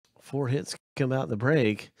4 hits come out in the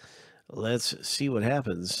break. Let's see what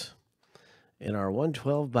happens in our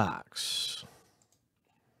 112 box.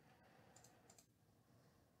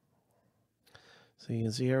 So you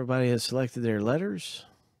can see everybody has selected their letters.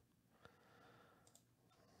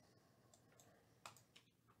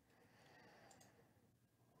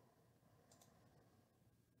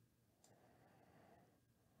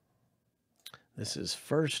 This is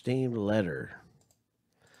first named letter.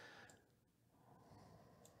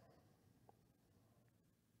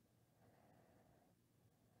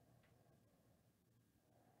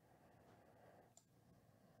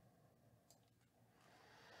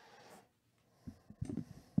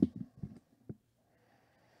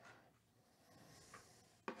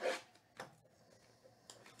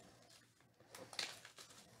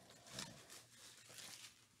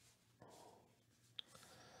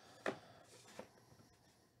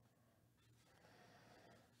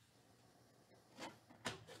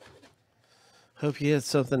 Hope you hit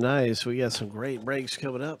something nice. We got some great breaks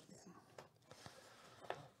coming up.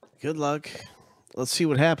 Good luck. Let's see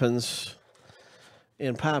what happens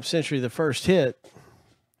in Pop Century. The first hit.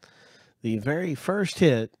 The very first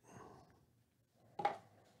hit.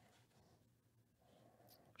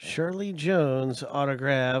 Shirley Jones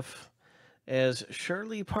autograph as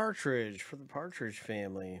Shirley Partridge for the Partridge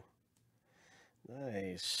family.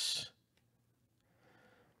 Nice.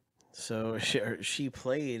 So she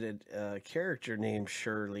played a character named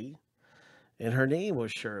Shirley, and her name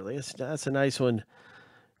was Shirley. That's a nice one.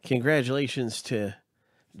 Congratulations to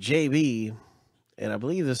JB, and I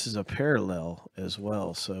believe this is a parallel as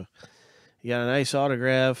well. So you got a nice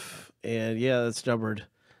autograph, and yeah, that's numbered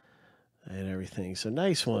and everything. So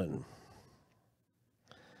nice one.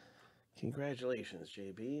 Congratulations,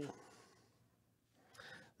 JB.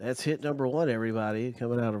 That's hit number 1, everybody,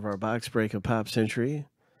 coming out of our box break of Pop Century.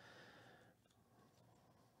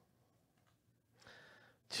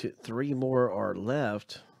 3 more are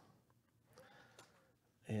left.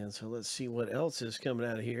 And so let's see what else is coming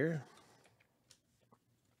out of here.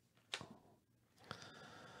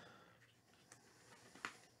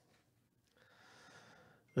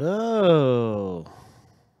 Oh,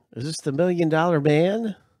 is this the $1 Million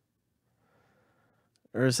Man?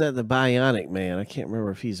 Or is that the Bionic Man? I can't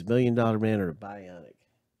remember if he's a $1 Million Man or a Bionic.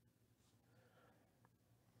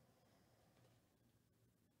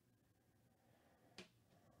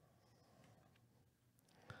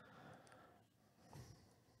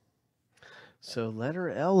 So letter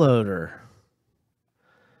L owner.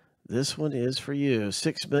 This one is for you.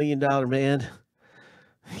 $6 Million Man.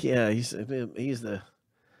 Yeah, he's the.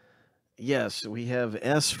 Yes, we have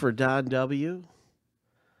S for Don W.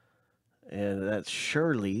 And that's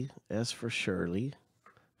Shirley. S for Shirley.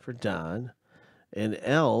 For Don. And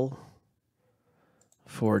L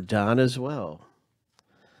for Don as well.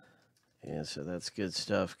 And so that's good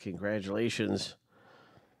stuff. Congratulations.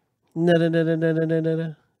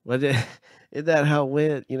 No. What isn't that how it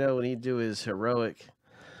went? You know, when he'd do his heroic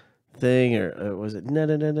thing, or was it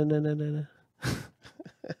no?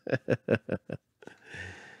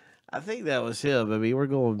 I think that was him. I mean, we're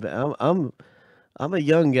going back. I'm a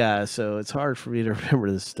young guy, so it's hard for me to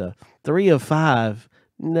remember this stuff. 3 of 5.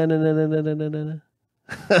 No.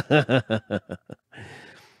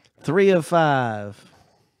 3 of 5.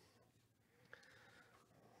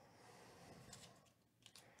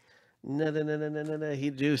 No.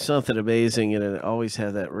 He'd do something amazing, and it always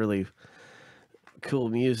had that really cool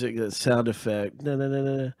music, that sound effect.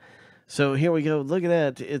 No. So here we go. Look at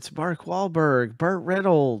that. It's Mark Wahlberg, Burt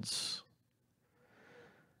Reynolds,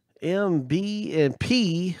 M, B, and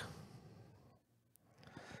P.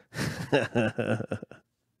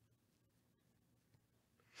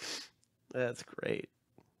 That's great.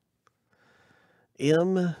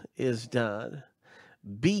 M is Don.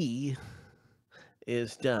 B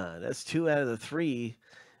is Don. That's 2 out of the 3.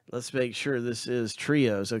 Let's make sure this is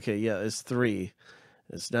trios. Okay, yeah, it's 3.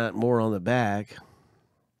 It's not more on the back.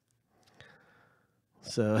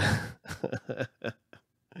 So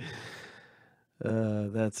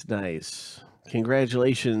that's nice.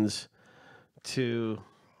 Congratulations to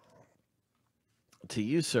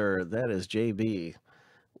you, sir. That is JB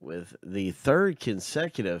with the 3rd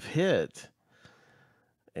consecutive hit.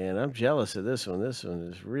 And I'm jealous of this one. This one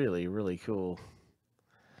is really, really cool.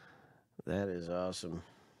 That is awesome.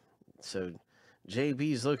 So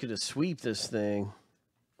JB's looking to sweep this thing.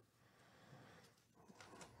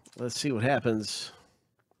 Let's see what happens.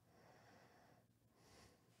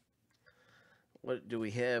 What do we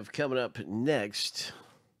have coming up next?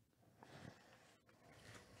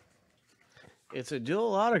 It's a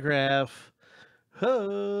dual autograph.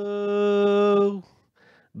 Ho!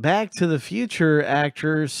 Back to the Future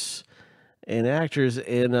actors and actors,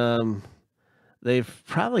 and they've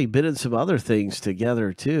probably been in some other things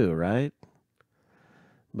together too, right?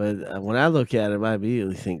 But when I look at him, I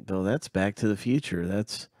immediately think, "Oh, that's Back to the Future.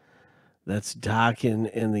 That's Doc and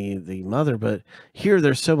the mother." But here,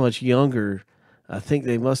 they're so much younger. I think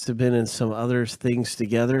they must have been in some other things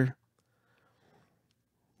together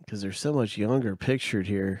because they're so much younger pictured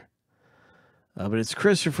here. But it's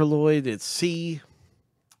Christopher Lloyd. It's C.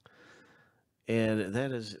 And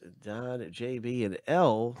that is Don, JB, and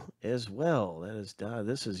L as well. That is Don.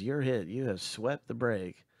 This is your hit. You have swept the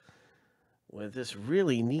break with this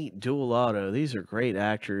really neat dual auto. These are great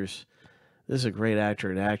actors. This is a great actor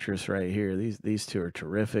and actress right here. These two are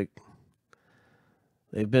terrific.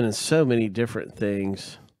 They've been in so many different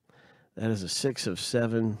things. That is a 6 of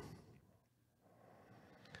 7.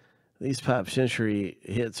 These Pop Century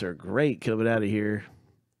hits are great coming out of here.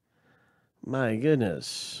 My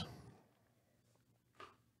goodness.